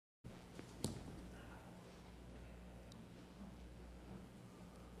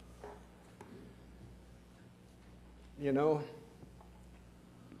You know,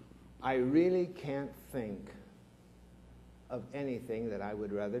 I really can't think of anything that I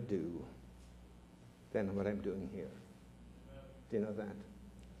would rather do than what I'm doing here. Do you know that?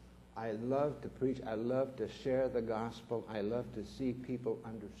 I love to preach. I love to share the gospel. I love to see people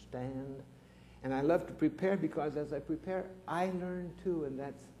understand. And I love to prepare, because as I prepare, I learn too, and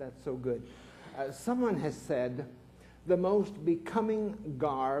that's so good. Someone has said, the most becoming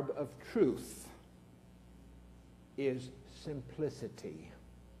garb of truth is simplicity.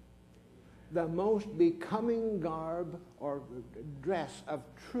 The most becoming garb or dress of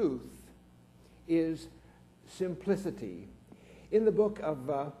truth is simplicity. In the book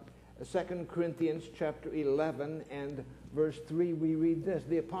of 2 Corinthians chapter 11 and verse 3, we read this.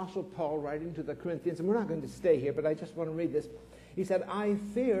 The Apostle Paul writing to the Corinthians, and we're not going to stay here, but I just want to read this. He said, I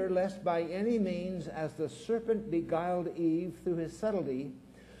fear lest by any means, as the serpent beguiled Eve through his subtlety,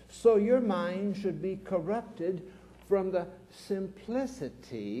 so your mind should be corrupted from the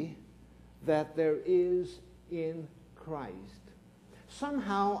simplicity that there is in Christ.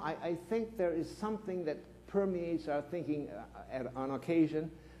 Somehow, I think there is something that permeates our thinking on occasion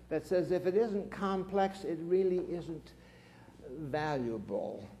that says if it isn't complex, it really isn't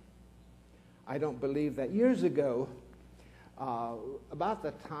valuable. I don't believe that. Years ago, about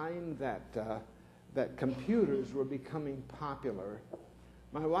the time that computers were becoming popular,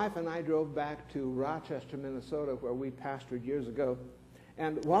 my wife and I drove back to Rochester, Minnesota, where we pastored years ago.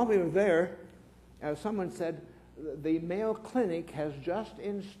 And while we were there, someone said, the Mayo Clinic has just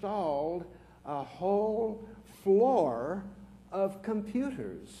installed a whole floor of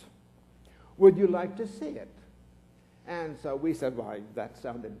computers. Would you like to see it? And so we said, well, that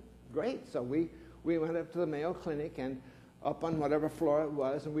sounded great. So we went up to the Mayo Clinic and up on whatever floor it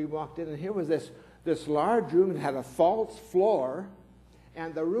was, and we walked in, and here was this large room. It had a false floor,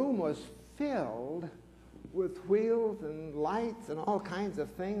 and the room was filled with wheels and lights and all kinds of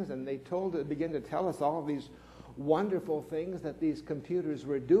things, and they began to tell us all these wonderful things that these computers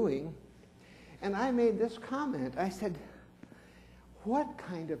were doing. And I made this comment. I said, what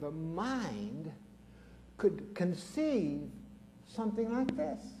kind of a mind could conceive something like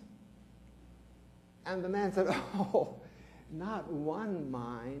this? And the man said, oh, not one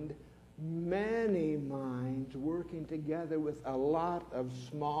mind, many minds working together with a lot of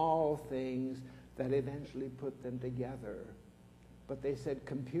small things that eventually put them together. But they said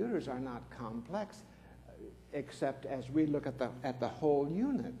computers are not complex, except as we look at the whole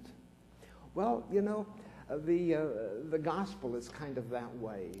unit. Well, you know, the gospel is kind of that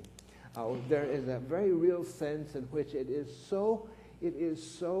way. There is a very real sense in which it is so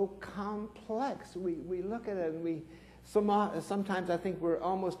complex. We look at it and sometimes I think we're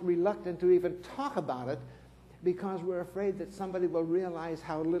almost reluctant to even talk about it, because we're afraid that somebody will realize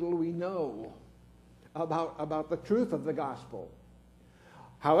how little we know about the truth of the gospel.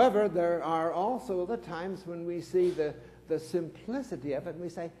 However, there are also the times when we see the simplicity of it, and we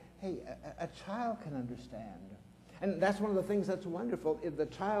say, hey, a child can understand. And that's one of the things that's wonderful. If the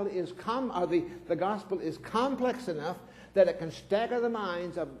child is the gospel is complex enough that it can stagger the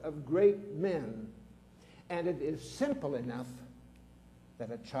minds of great men, and it is simple enough that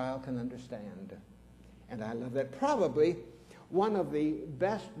a child can understand. And I love that. Probably one of the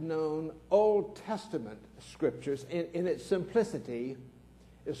best-known Old Testament scriptures in its simplicity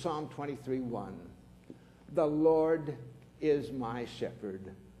is Psalm 23:1. The Lord is my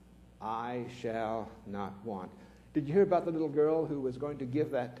shepherd, I shall not want. Did you hear about the little girl who was going to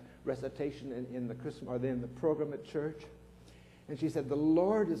give that recitation in the Christmas or in the program at church? And she said, the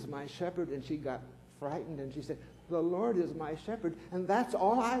Lord is my shepherd, and she got frightened, and she said, the Lord is my shepherd, and that's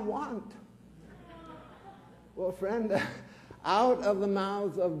all I want. Well, friend, out of the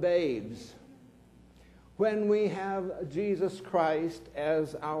mouths of babes, when we have Jesus Christ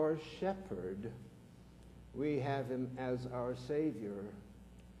as our shepherd, we have him as our Savior,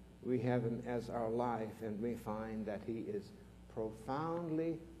 we have him as our life, and we find that he is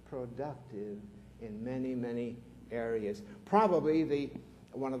profoundly productive in many, many areas. Probably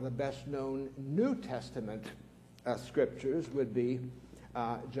one of the best-known New Testament scriptures would be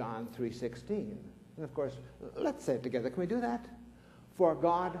John 3:16. And of course, let's say it together. Can we do that? For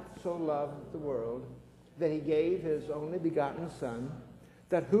God so loved the world that he gave his only begotten Son,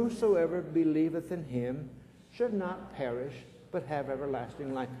 that whosoever believeth in him should not perish, but have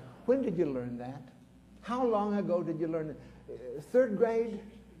everlasting life. When did you learn that? How long ago did you learn it? Third grade?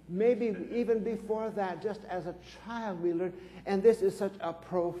 Maybe even before that, just as a child we learned. And this is such a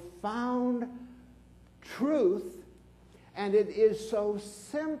profound truth, and it is so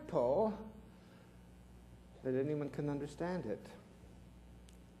simple that anyone can understand it.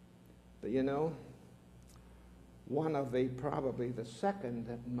 But you know, one of probably the second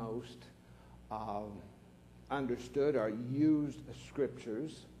most understood or used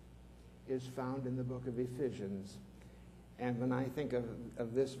scriptures is found in the book of Ephesians. And when I think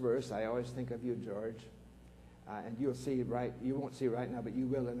of this verse, I always think of you, George. And you'll see you won't see right now, but you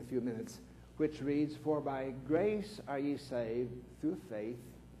will in a few minutes, which reads, "For by grace are ye saved through faith,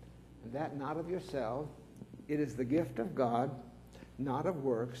 and that not of yourself. It is the gift of God, not of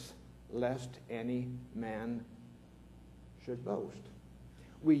works, lest any man should boast."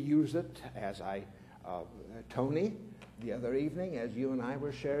 We use it as Tony, the other evening, as you and I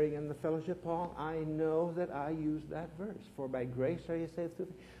were sharing in the fellowship hall, I know that I used that verse. For by grace are you saved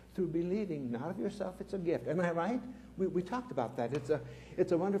through believing, not of yourself. It's a gift. Am I right? We talked about that.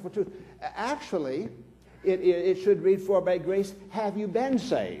 It's a wonderful truth. Actually, it should read, "For by grace have you been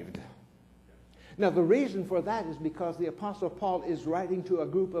saved." Now, the reason for that is because the Apostle Paul is writing to a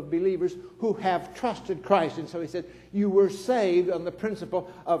group of believers who have trusted Christ. And so he said, you were saved on the principle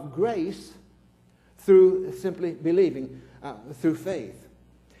of grace through simply believing, through faith.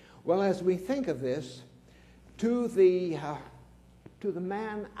 Well, as we think of this, to the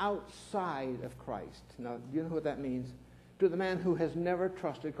man outside of Christ. Now, do you know what that means? To the man who has never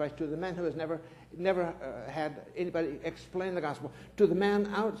trusted Christ, to the man who has never had anybody explain the gospel, to the man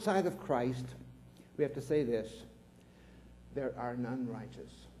outside of Christ, we have to say this: there are none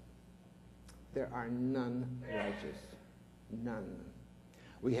righteous. There are none righteous. None.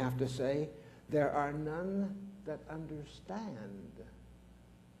 We have to say, there are none that understand.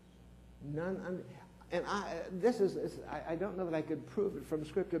 None. And I don't know that I could prove it from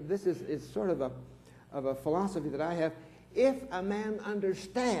Scripture. This is sort of a philosophy that I have. If a man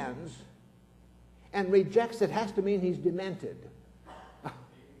understands and rejects it, has to mean he's demented.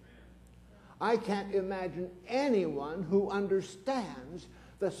 I can't imagine anyone who understands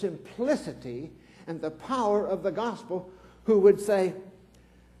the simplicity and the power of the gospel who would say,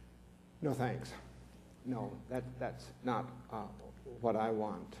 "No thanks. No, that's not what I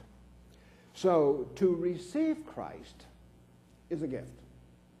want." So to receive Christ is a gift.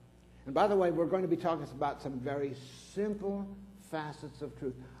 And by the way, we're going to be talking about some very simple facets of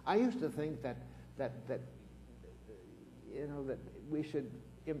truth. I used to think that we should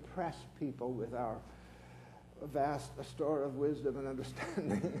impress people with our vast store of wisdom and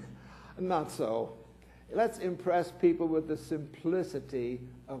understanding. Not so. Let's impress people with the simplicity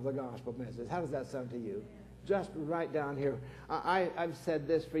of the gospel message. How does that sound to you? Just right down here. I've said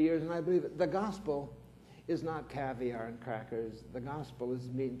this for years, and I believe it. The gospel is not caviar and crackers. The gospel is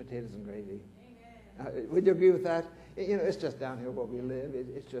meat and potatoes and gravy. Would you agree with that? It's just down here where we live.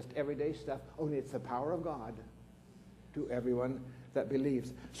 It's just everyday stuff. Only it's the power of God to everyone that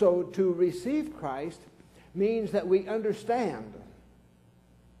believes. So to receive Christ means that we understand.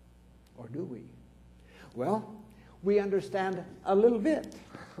 Or do we? Well, we understand a little bit.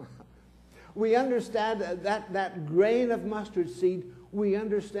 We understand that grain of mustard seed. We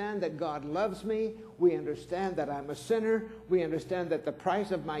understand that God loves me. We understand that I'm a sinner. We understand that the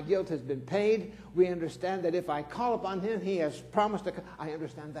price of my guilt has been paid. We understand that if I call upon Him, He has promised to come. I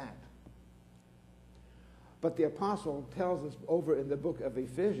understand that. But the apostle tells us over in the book of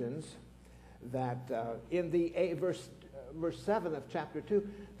Ephesians that in the verse 7 of chapter 2,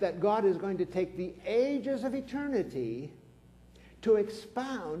 that God is going to take the ages of eternity to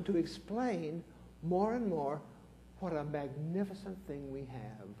expound, to explain more and more what a magnificent thing we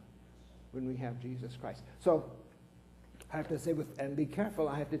have when we have Jesus Christ. So I have to say, and be careful,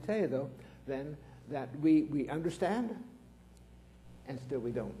 I have to tell you though, then, that we understand and still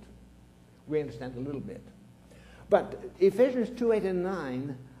we don't. We understand a little bit. But Ephesians 2, 8, and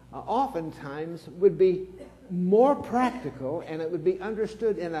 9 oftentimes would be more practical, and it would be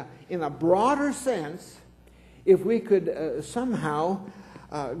understood in a broader sense if we could somehow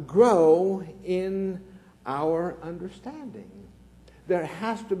grow in our understanding. There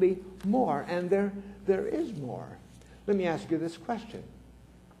has to be more, and there is more. Let me ask you this question.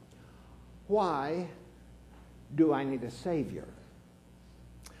 Why do I need a Savior?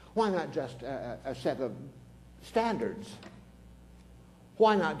 Why not just a set of standards?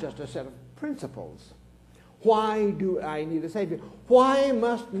 Why not just a set of principles? Why do I need a Savior? Why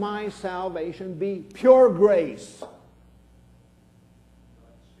must my salvation be pure grace?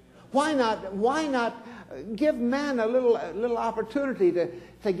 Why not give man a little opportunity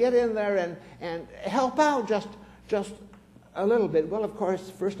to get in there and help out just a little bit? Well, of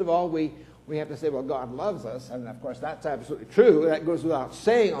course, first of all, we have to say, well, God loves us. And of course, that's absolutely true. That goes without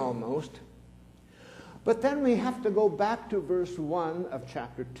saying almost. But then we have to go back to verse 1 of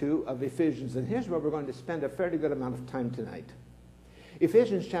chapter 2 of Ephesians. And here's where we're going to spend a fairly good amount of time tonight.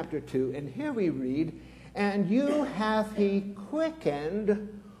 Ephesians chapter 2, and here we read, And you hath he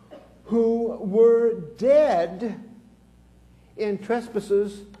quickened who were dead in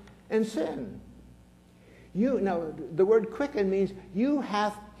trespasses and sin. Now, the word quicken means you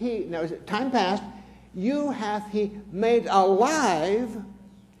hath he, now is it time past, you hath he made alive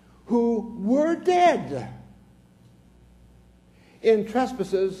who were dead in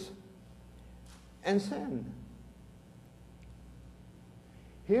trespasses and sin.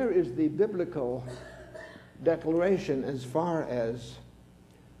 Here is the biblical declaration as far as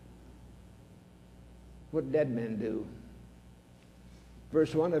what dead men do.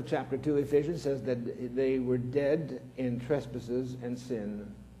 Verse 1 of chapter 2 Ephesians says that they were dead in trespasses and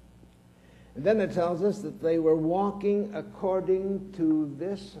sin. And then it tells us that they were walking according to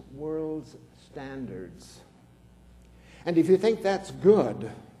this world's standards. And if you think that's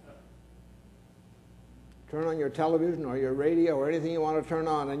good, turn on your television or your radio or anything you want to turn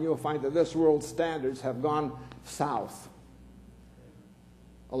on, and you'll find that this world's standards have gone south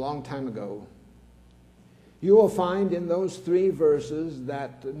a long time ago. You will find in those 3 verses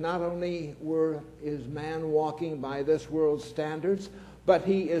that not only is man walking by this world's standards, but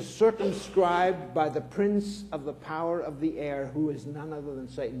he is circumscribed by the prince of the power of the air, who is none other than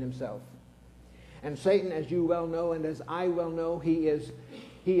Satan himself. And Satan, as you well know, and as I well know, he is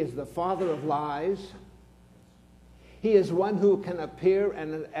the father of lies. He is one who can appear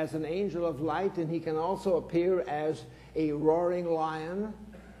as an angel of light, and he can also appear as a roaring lion.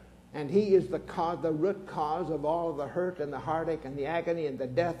 And he is the root cause of all of the hurt and the heartache and the agony and the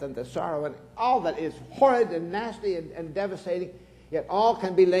death and the sorrow and all that is horrid and nasty and devastating, yet all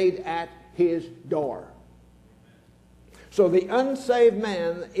can be laid at his door. So the unsaved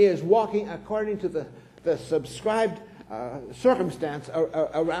man is walking according to the subscribed circumstance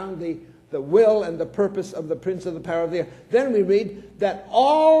around the will and the purpose of the prince of the power of the air. Then we read that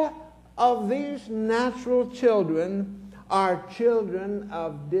all of these natural children are children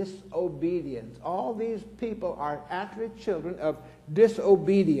of disobedience. All these people are actually children of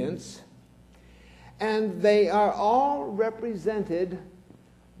disobedience, and they are all represented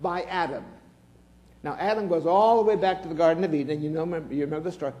by Adam. Now, Adam goes all the way back to the Garden of Eden, and you remember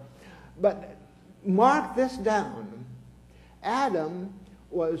the story. But mark this down. Adam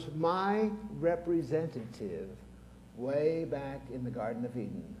was my representative way back in the Garden of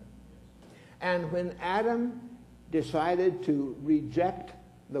Eden. And when Adam decided to reject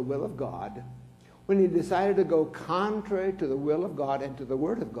the will of God, when he decided to go contrary to the will of God and to the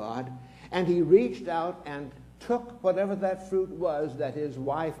Word of God, and he reached out and took whatever that fruit was that his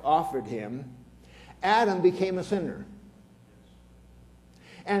wife offered him, Adam became a sinner.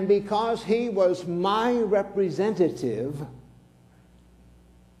 And because he was my representative,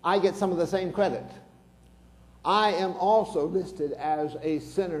 I get some of the same credit. I am also listed as a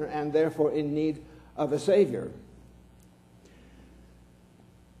sinner and therefore in need of a Savior.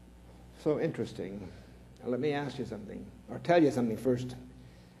 So interesting. Now, let me ask you something, or tell you something first.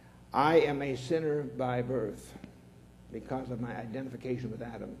 I am a sinner by birth because of my identification with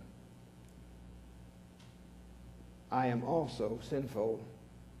Adam. I am also sinful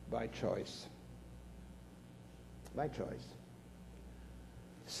by choice. By choice.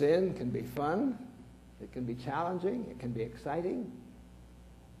 Sin can be fun. It can be challenging. It can be exciting.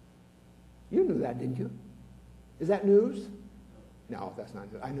 You knew that, didn't you? Is that news? No, that's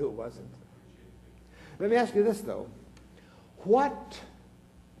not news. I knew it wasn't. Let me ask you this, though. What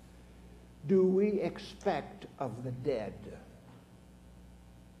do we expect of the dead?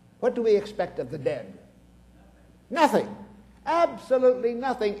 What do we expect of the dead? Nothing. Absolutely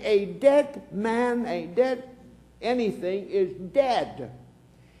nothing. A dead man, a dead anything is dead.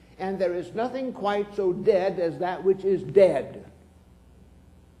 And there is nothing quite so dead as that which is dead.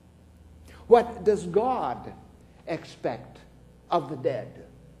 What does God expect of the dead?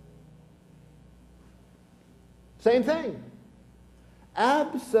 Same thing.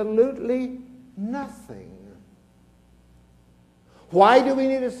 Absolutely nothing. Why do we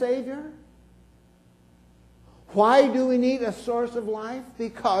need a Savior? Why do we need a source of life?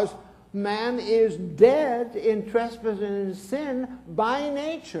 Because man is dead in trespass and in sin by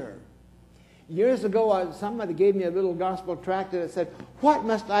nature. Years ago, somebody gave me a little gospel tract that said, "What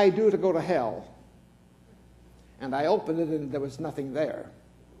must I do to go to hell?" And I opened it and there was nothing there.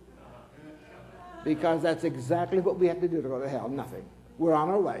 Because that's exactly what we have to do to go to hell. Nothing. We're on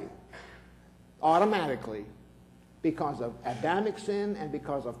our way. Automatically. Because of Adamic sin and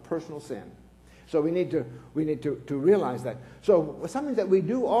because of personal sin. So we need to realize that. So something that we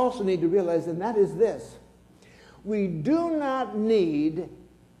do also need to realize, and that is this. We do not need,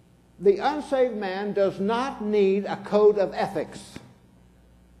 the unsaved man does not need a code of ethics.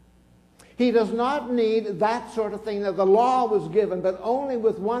 He does not need that sort of thing. Now, the law was given, but only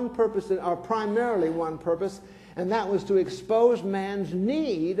with one purpose, or primarily one purpose, and that was to expose man's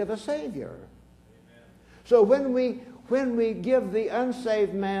need of a Savior. Amen. So when we give the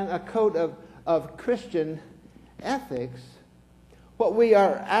unsaved man a coat of Christian ethics, what we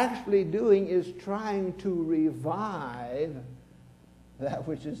are actually doing is trying to revive that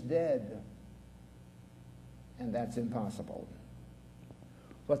which is dead. And that's impossible.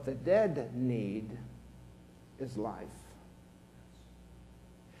 What the dead need is life.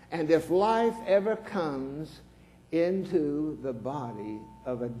 And if life ever comes into the body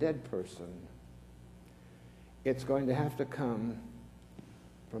of a dead person, it's going to have to come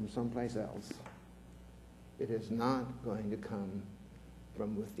from someplace else. It is not going to come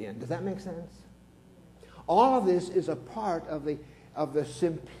from within. Does that make sense? All of this is a part of the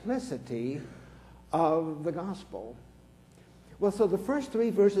simplicity of the gospel. Well, so the first 3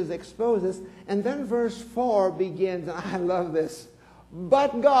 verses expose this, and then verse 4 begins, and I love this.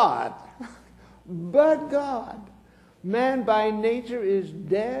 But God, but God. Man by nature is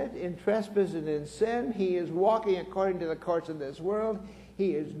dead in trespass and in sin. He is walking according to the course of this world.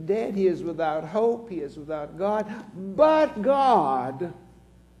 He is dead. He is without hope. He is without God. But God.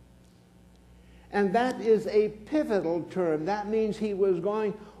 And that is a pivotal term. That means he was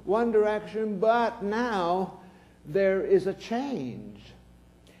going one direction, but now there is a change.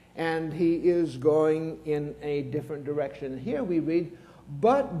 And he is going in a different direction. Here we read,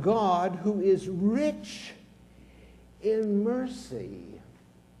 but God, who is rich in mercy.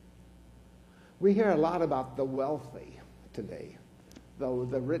 We hear a lot about the wealthy today, the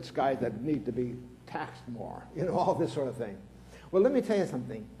rich guys that need to be taxed more, all this sort of thing. Well, let me tell you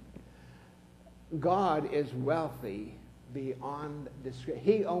something. God is wealthy beyond description.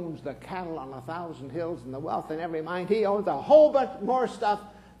 He owns the cattle on 1,000 hills and the wealth in every mine. He owns a whole bunch more stuff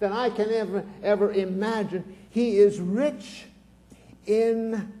than I can ever imagine. He is rich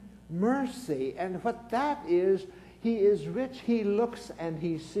in mercy. And what that is, he is rich. He looks and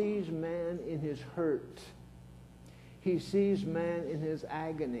he sees man in his hurt. He sees man in his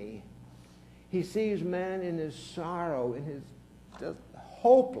agony. He sees man in his sorrow, in his just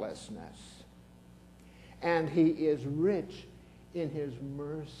hopelessness. And he is rich in his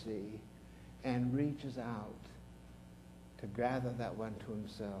mercy and reaches out to gather that one to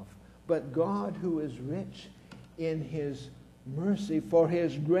himself. But God, who is rich in his mercy, for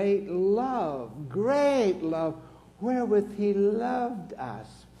his great love, wherewith he loved us.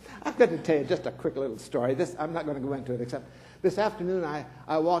 I've got to tell you just a quick little story. I'm not going to go into it, except this afternoon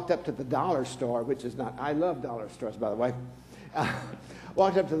I walked up to the dollar store, which is not, I love dollar stores, by the way.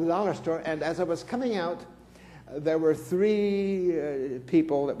 Walked up to the dollar store, and as I was coming out, there were 3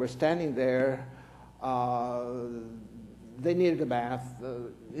 people that were standing there. They needed a bath,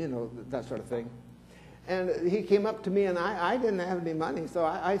 that sort of thing. And he came up to me, and I didn't have any money, so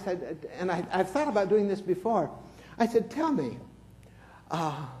I said, and I've thought about doing this before. I said, tell me,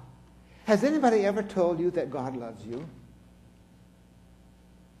 has anybody ever told you that God loves you?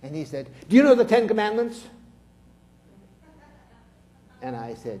 And he said, do you know the 10 Commandments? And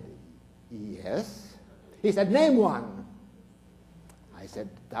I said, yes. He said, name one. I said,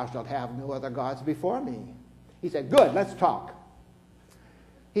 thou shalt have no other gods before me. He said, good, let's talk.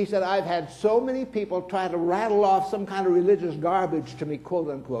 He said, I've had so many people try to rattle off some kind of religious garbage to me, quote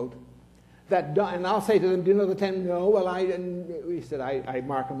unquote, and I'll say to them, do you know the 10? No, well, he said, I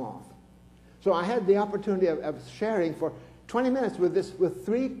mark them off. So I had the opportunity of sharing for 20 minutes with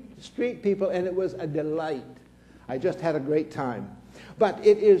 3 street people, and it was a delight. I just had a great time. But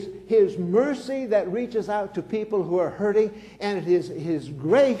it is his mercy that reaches out to people who are hurting, and it is his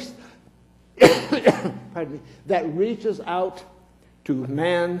grace pardon me, that reaches out to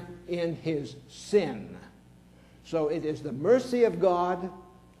man in his sin. So it is the mercy of God,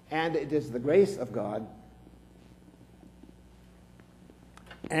 and it is the grace of God.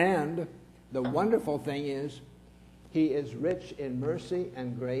 And the wonderful thing is, he is rich in mercy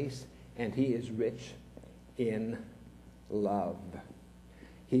and grace, and he is rich in love.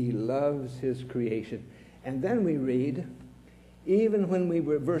 He loves his creation. And then we read, even when we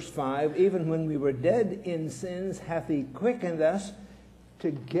were, verse 5, even when we were dead in sins, hath he quickened us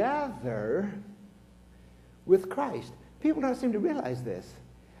together with Christ. People don't seem to realize this.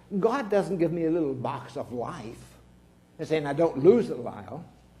 God doesn't give me a little box of life and say, now don't lose it, Lyle.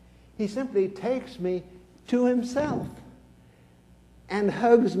 He simply takes me to himself and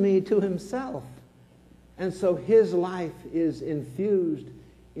hugs me to himself. And so his life is infused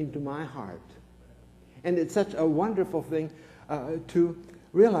into my heart. And it's such a wonderful thing to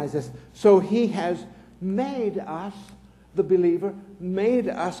realize this. So he has made us the believer, made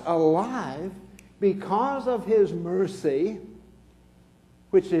us alive because of his mercy,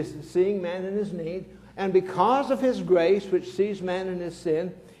 which is seeing man in his need, and because of his grace, which sees man in his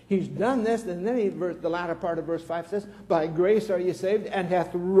sin. He's done this, and then the latter part of verse 5 says, by grace are ye saved, and hath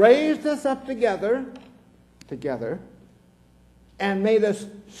raised us up together, and made us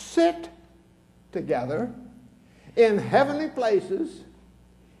sit together in heavenly places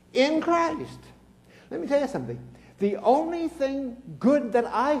in Christ. Let me tell you something. The only thing good that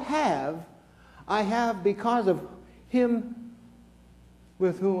I have because of him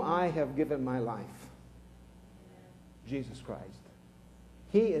with whom I have given my life. Jesus Christ.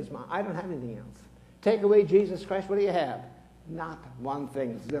 He is my, I don't have anything else. Take away Jesus Christ, what do you have? Not one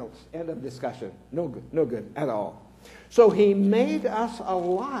thing, zilch. End of discussion. No good at all. So he made us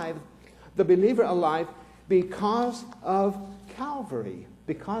alive, the believer alive, because of Calvary,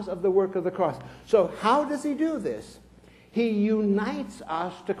 because of the work of the cross. So how does he do this? He unites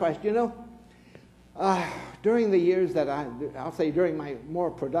us to Christ. You know, during the years that I'll say during my more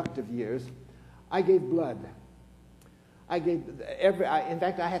productive years, I gave blood. In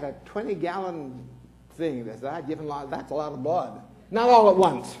fact, I had a 20-gallon thing that I'd given that's a lot of blood. Not all at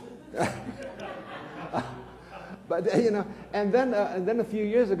once. But, you know, and then a few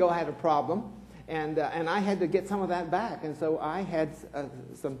years ago I had a problem, and I had to get some of that back. And so I had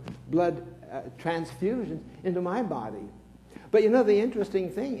some blood transfusions into my body. But, you know, the interesting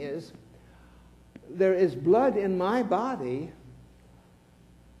thing is, there is blood in my body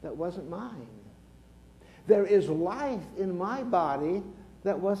that wasn't mine. There is life in my body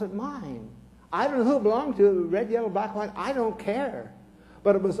that wasn't mine. I don't know who it belonged to, red, yellow, black, white, I don't care.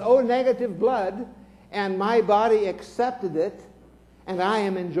 But it was O-negative blood, and my body accepted it, and I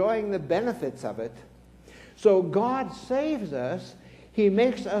am enjoying the benefits of it. So God saves us. He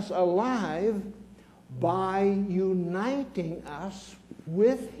makes us alive by uniting us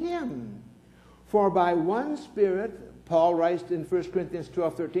with him. For by one Spirit, Paul writes in 1 Corinthians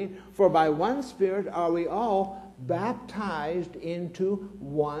 12:13, for by one Spirit are we all baptized into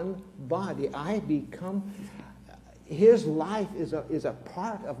one body. I become, his life is a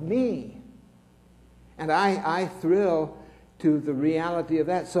part of me. And I thrill to the reality of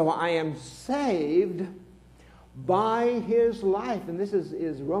that. So I am saved by his life. And this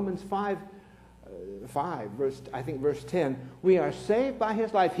is Romans 5, verse 10. We are saved by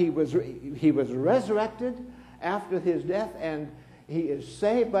his life. He was resurrected after his death, and he is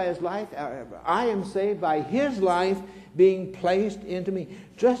saved by his life. I am saved by his life being placed into me.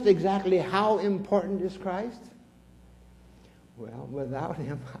 Just exactly how important is Christ? Well, without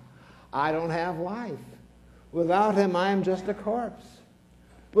him, I don't have life. Without him, I am just a corpse.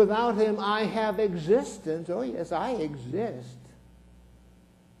 Without him, I have existence. Oh, yes, I exist.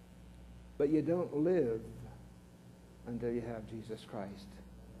 But you don't live until you have Jesus Christ,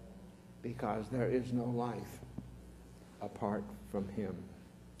 because there is no life apart from him.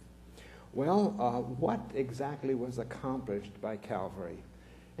 Well, what exactly was accomplished by Calvary?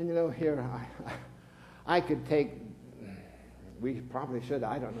 And you know, here I could take, we probably should,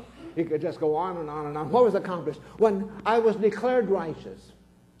 I don't know. You could just go on and on and on. What was accomplished? When I was declared righteous.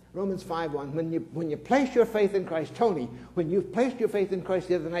 Romans 5:1, when you place your faith in Christ, Tony, when you've placed your faith in Christ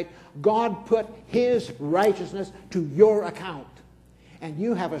the other night, God put his righteousness to your account. And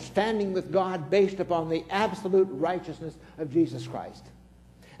you have a standing with God based upon the absolute righteousness of Jesus Christ.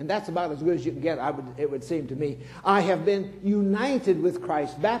 And that's about as good as you can get, it would seem to me. I have been united with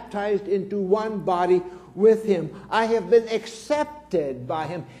Christ, baptized into one body with him. I have been accepted by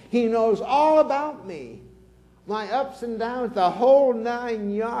him. He knows all about me, my ups and downs, the whole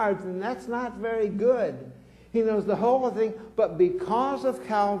 9 yards, and that's not very good. He knows the whole thing, but because of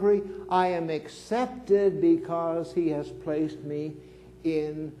Calvary, I am accepted because he has placed me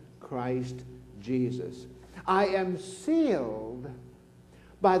in Christ Jesus. I am sealed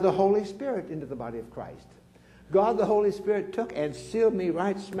by the Holy Spirit into the body of Christ. God the Holy Spirit took and sealed me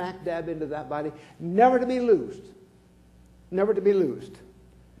right smack dab into that body, never to be loosed. Never to be loosed.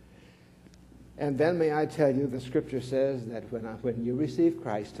 And then may I tell you, the scripture says that when you receive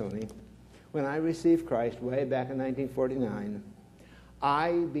Christ, Tony, when I received Christ way back in 1949,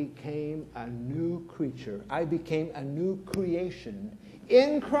 I became a new creature. I became a new creation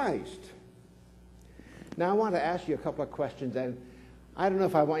in Christ. Now I want to ask you a couple of questions, and I don't know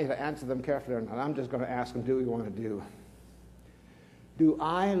if I want you to answer them carefully or not. I'm just going to ask them, do what you want to do. Do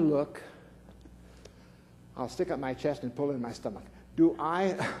I look, I'll stick up my chest and pull in my stomach.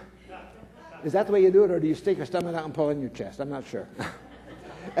 Is that the way you do it, or do you stick your stomach out and pull in your chest? I'm not sure.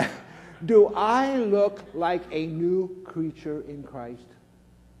 Do I look like a new creature in Christ?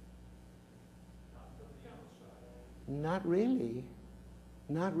 Not really.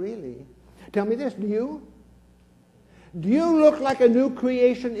 Not really. Tell me this, do you? Do you look like a new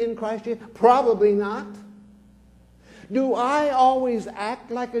creation in Christ Jesus? Probably not. Do I always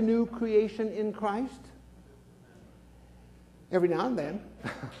act like a new creation in Christ? Every now and then.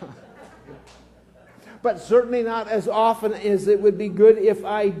 But certainly not as often as it would be good if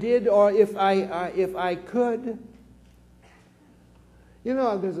I did or if I could. You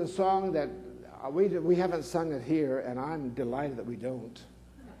know, there's a song that we haven't sung it here, and I'm delighted that we don't.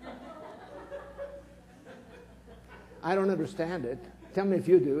 I don't understand it. Tell me if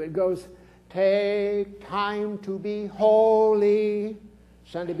you do. It goes, take time to be holy,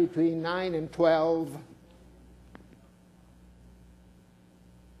 Sunday between 9 and 12.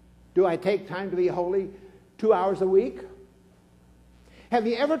 Do I take time to be holy 2 hours a week? Have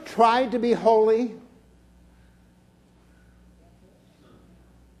you ever tried to be holy?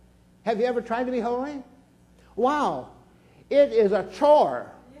 Have you ever tried to be holy? Wow. It is a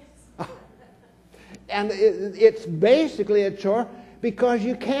chore. Yes. And it's basically a chore because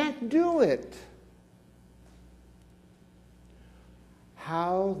you can't do it.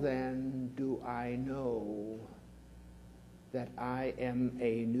 How then do I know that I am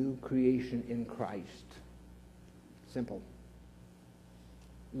a new creation in Christ? Simple.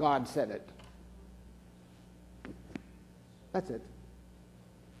 God said it. That's it.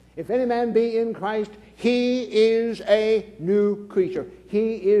 If any man be in Christ, he is a new creature.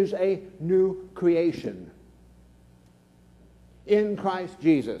 He is a new creation in Christ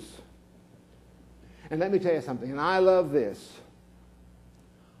Jesus. And let me tell you something, and I love this.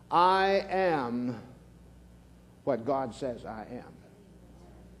 I am what God says I am.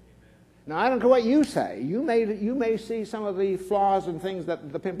 Now, I don't care what you say. You may see some of the flaws and things,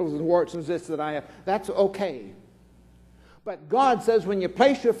 that the pimples and warts and this that I have. That's okay. But God says when you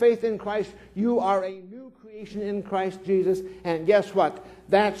place your faith in Christ, you are a new creation in Christ Jesus. And guess what?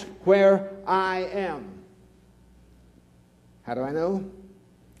 That's where I am. How do I know?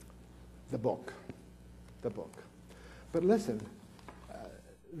 The book. The book. But listen,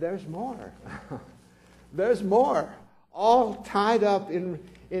 there's more. There's more. All tied up in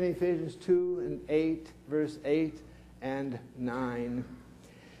Ephesians 2 and 8, verse 8 and 9.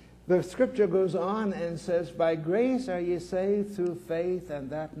 The scripture goes on and says, by grace are ye saved through faith, and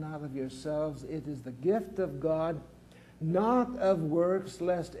that not of yourselves. It is the gift of God, not of works,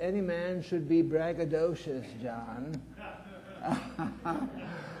 lest any man should be braggadocious, John.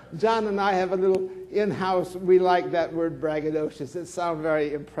 John and I have a little in-house, we like that word braggadocious. It sounds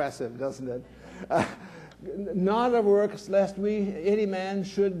very impressive, doesn't it? Not of works, lest any man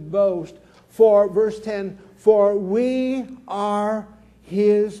should boast. For, verse 10, for we are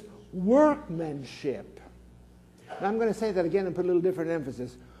his workmanship. Now I'm going to say that again and put a little different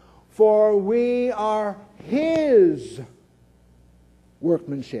emphasis. For we are his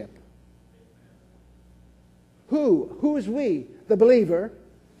workmanship. Who? Who is we? The believer.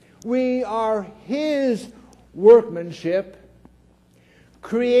 We are his workmanship,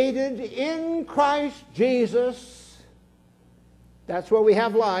 created in Christ Jesus. That's where we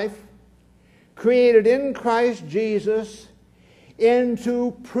have life. Created in Christ Jesus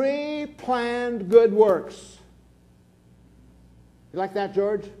into pre-planned good works. You like that,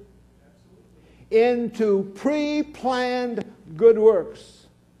 George? Absolutely. Into pre-planned good works.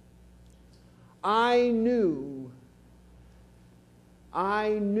 I knew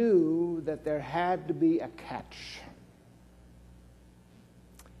that there had to be a catch.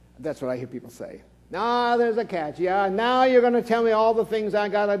 That's what I hear people say. No, there's a catch. Yeah, now you're going to tell me all the things I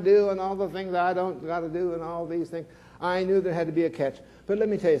got to do and all the things I don't got to do and all these things. I knew there had to be a catch. But let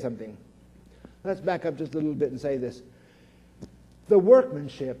me tell you something. Let's back up just a little bit and say this. The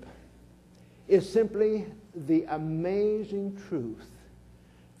workmanship is simply the amazing truth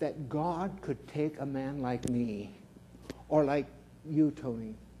that God could take a man like me, or like you,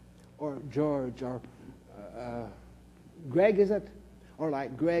 Tony, or George, or Greg, is it? Or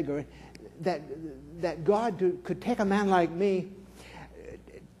like Greg, or that God could take a man like me,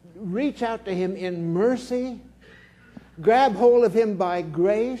 reach out to him in mercy, grab hold of him by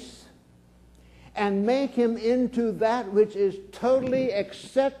grace, and make him into that which is totally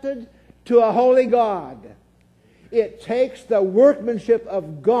accepted to a holy God. It takes the workmanship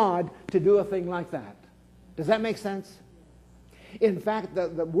of God to do a thing like that. Does that make sense? In fact,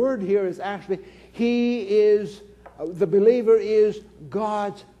 the word here is actually, the believer is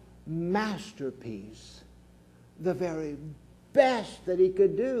God's masterpiece. The very best that he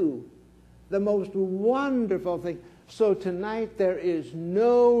could do. The most wonderful thing. So tonight there is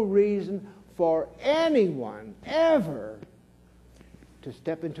no reason for anyone ever to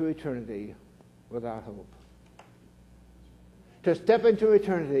step into eternity without hope. to step into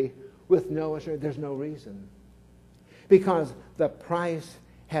eternity with no assurance. There's no reason. Because the price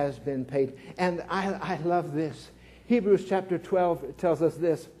has been paid. And I love this. Hebrews chapter 12 tells us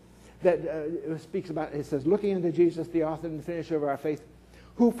this, that it speaks about, it says, looking unto Jesus, the author and finisher of our faith,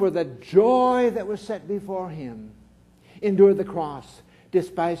 who for the joy that was set before him endured the cross,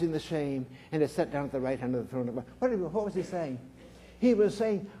 despising the shame, and is set down at the right hand of the throne of God. What was he saying? He was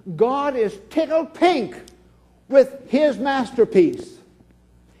saying, God is tickled pink with his masterpiece.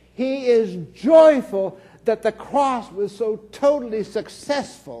 He is joyful that the cross was so totally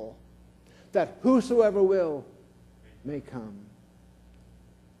successful that whosoever will may come.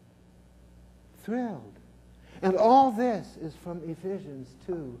 Thrilled. And all this is from Ephesians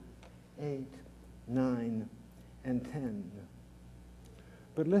 2, 8, 9, and 10.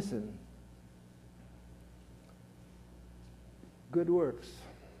 But listen, good works.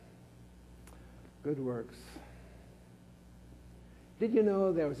 Good works. Did you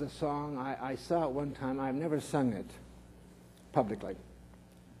know there was a song, I saw it one time, I've never sung it publicly.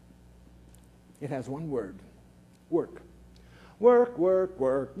 It has one word, work. Work, work,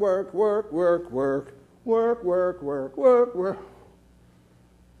 work, work, work, work, work, work, work, work, work, work.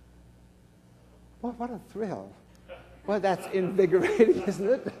 What a thrill. Well, that's invigorating, isn't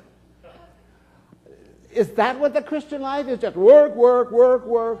it? Is that what the Christian life is? Just work, work, work,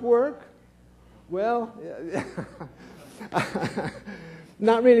 work, work? Well,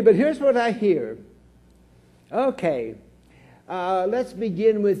 not really, but here's what I hear. Okay, let's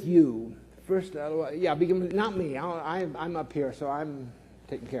begin with you. First, begin with, not me. I'm up here, so I'm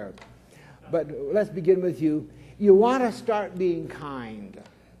taken care of. But let's begin with you. You want to start being kind.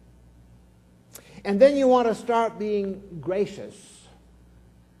 And then you want to start being gracious.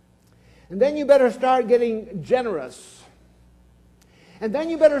 And then you better start getting generous. And then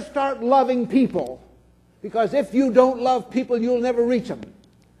you better start loving people. Because if you don't love people, you'll never reach them.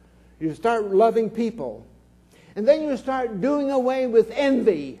 You start loving people. And then you start doing away with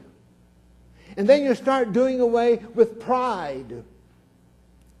envy. And then you start doing away with pride.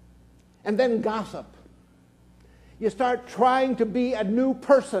 And then gossip. You start trying to be a new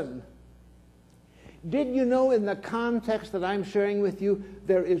person. Did you know in the context that I'm sharing with you,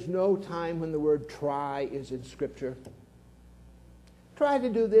 there is no time when the word try is in Scripture? Try to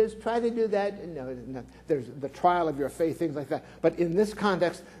do this, try to do that. No, there's the trial of your faith, things like that. But in this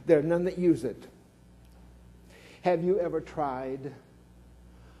context, there are none that use it. Have you ever tried?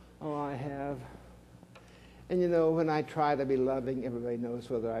 Oh, I have. And you know, when I try to be loving, everybody knows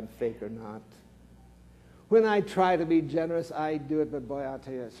whether I'm fake or not. When I try to be generous, I do it, but boy, I'll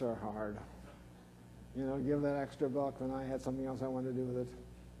tell you, it's so hard. You know, give that extra buck when I had something else I wanted to do with it.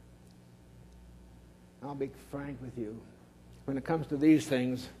 I'll be frank with you. When it comes to these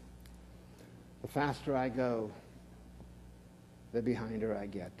things, the faster I go, the behinder I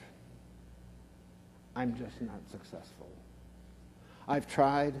get. I'm just not successful. I've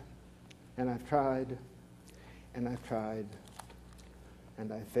tried, and I've tried, and I've tried,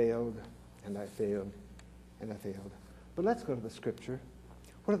 and I failed, and I failed, and I failed. But let's go to the Scripture.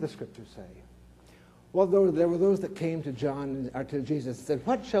 What do the Scriptures say? Well, there were those that came to John or to Jesus and said,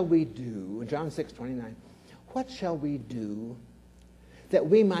 "What shall we do?" In John 6:29, what shall we do that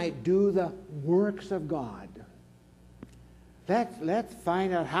we might do the works of God? Let's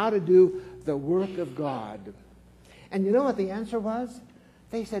find out how to do the work of God. And you know what the answer was?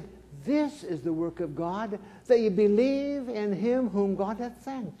 They said, "This is the work of God, that you believe in him whom God hath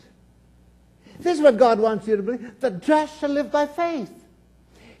sent." This is what God wants you to believe. The just shall live by faith.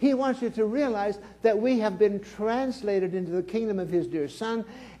 He wants you to realize that we have been translated into the kingdom of his dear Son,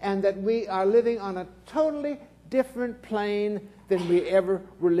 and that we are living on a totally different plane than we ever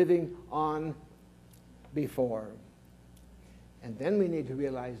were living on before. And then we need to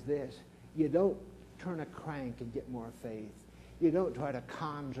realize this. You don't turn a crank and get more faith. You don't try to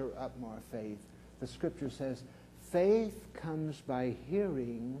conjure up more faith. The Scripture says, faith comes by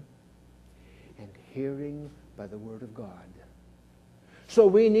hearing, and hearing by the Word of God. So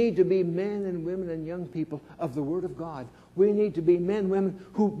we need to be men and women and young people of the Word of God. We need to be men and women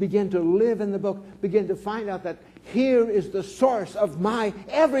who begin to live in the book, begin to find out that here is the source of my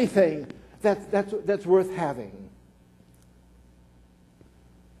everything that's worth having.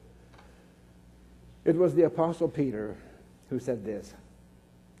 It was the Apostle Peter who said this.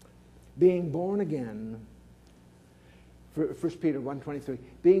 Being born again, 1 Peter 1:23,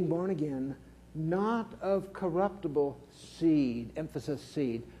 being born again, not of corruptible seed, emphasis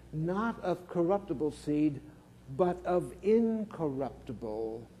seed, not of corruptible seed, but of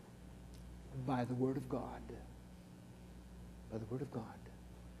incorruptible, by the Word of God. By the Word of God.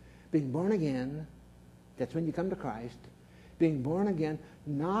 Being born again, that's when you come to Christ. Being born again,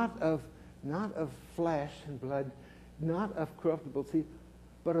 not of flesh and blood, not of corruptible seed,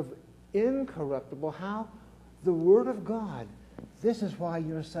 but of incorruptible. How? The Word of God. This is why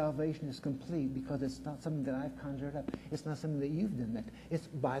your salvation is complete, because it's not something that I've conjured up. It's not something that you've done. It's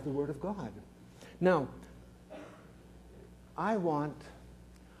by the Word of God. Now, I want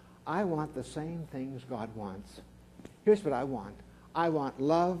the same things God wants. Here's what I want. I want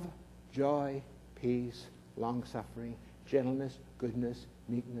love, joy, peace, long-suffering, gentleness, goodness,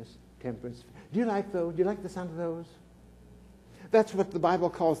 meekness, temperance. Do you like those? Do you like the sound of those? That's what the Bible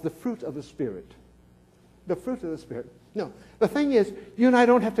calls the fruit of the Spirit. The fruit of the Spirit. No, the thing is, you and I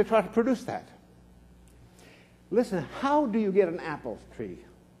don't have to try to produce that. Listen, how do you get an apple tree?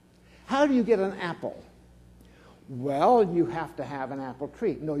 How do you get an apple? Well, you have to have an apple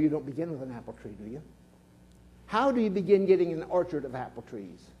tree. No, you don't begin with an apple tree, do you? How do you begin getting an orchard of apple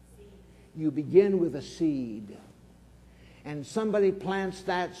trees? You begin with a seed. And somebody plants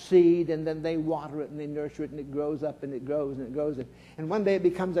that seed, and then they water it, and they nurture it, and it grows up, and it grows, and it grows. And one day it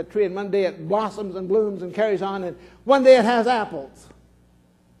becomes a tree, and one day it blossoms and blooms and carries on, and one day it has apples.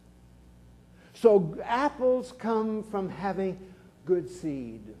 So apples come from having good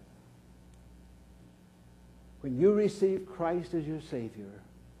seed. When you receive Christ as your Savior,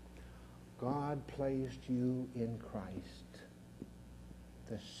 God placed you in Christ,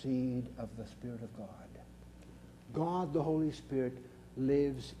 the seed of the Spirit of God. God, the Holy Spirit,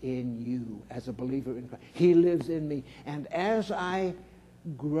 lives in you as a believer in Christ. He lives in me. And as I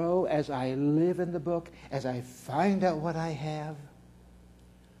grow, as I live in the book, as I find out what I have,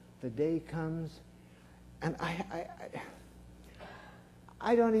 the day comes, and I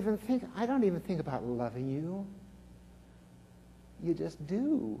don't even think about loving you. You just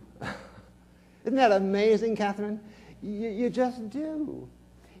do. Isn't that amazing, Catherine? You just do.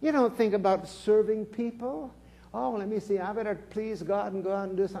 You don't think about serving people. Oh, let me see, I better please God and go out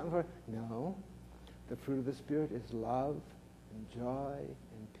and do something for... No. The fruit of the Spirit is love and joy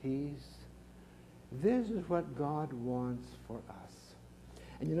and peace. This is what God wants for us.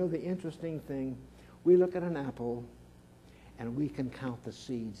 And you know the interesting thing, we look at an apple and we can count the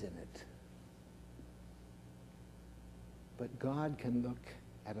seeds in it. But God can look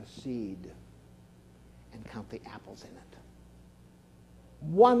at a seed and count the apples in it.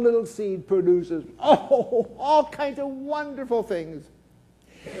 One little seed produces, all kinds of wonderful things.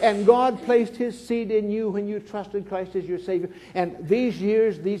 And God placed His seed in you when you trusted Christ as your Savior. And these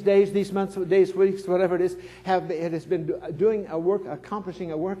years, these days, these months, days, weeks, whatever it is, it has been doing a work,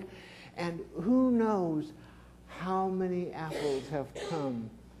 accomplishing a work. And who knows how many apples have come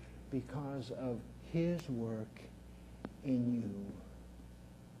because of His work in you.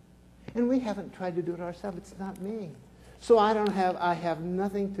 And we haven't tried to do it ourselves. It's not me. So I have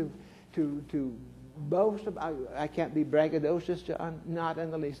nothing to boast about. I can't be braggadocious, John. Not in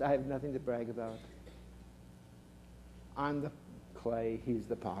the least. I have nothing to brag about. I'm the clay. He's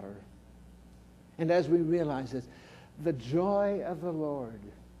the potter. And as we realize this, the joy of the Lord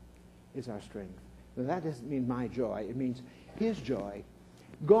is our strength. Now, that doesn't mean my joy. It means His joy.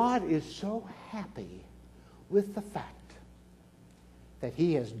 God is so happy with the fact that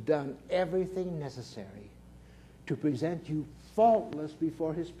He has done everything necessary to present you faultless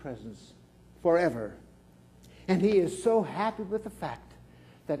before His presence forever. And He is so happy with the fact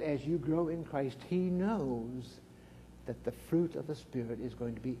that as you grow in Christ, He knows that the fruit of the Spirit is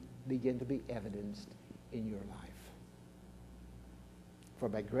going to begin to be evidenced in your life. For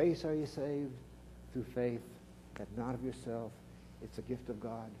by grace are you saved through faith, that not of yourself, it's a gift of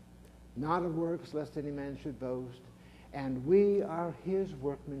God, not of works, lest any man should boast. And we are His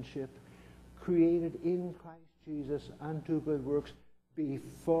workmanship, created in Christ Jesus unto good works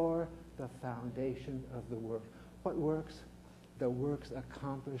before the foundation of the world. What works? The works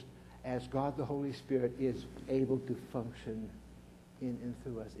accomplished as God the Holy Spirit is able to function in and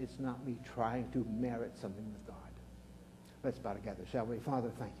through us. It's not me trying to merit something with God. Let's bow together, shall we? Father,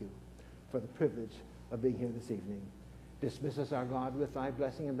 thank you for the privilege of being here this evening. Dismiss us, our God, with thy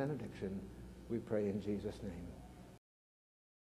blessing and benediction. We pray in Jesus' name.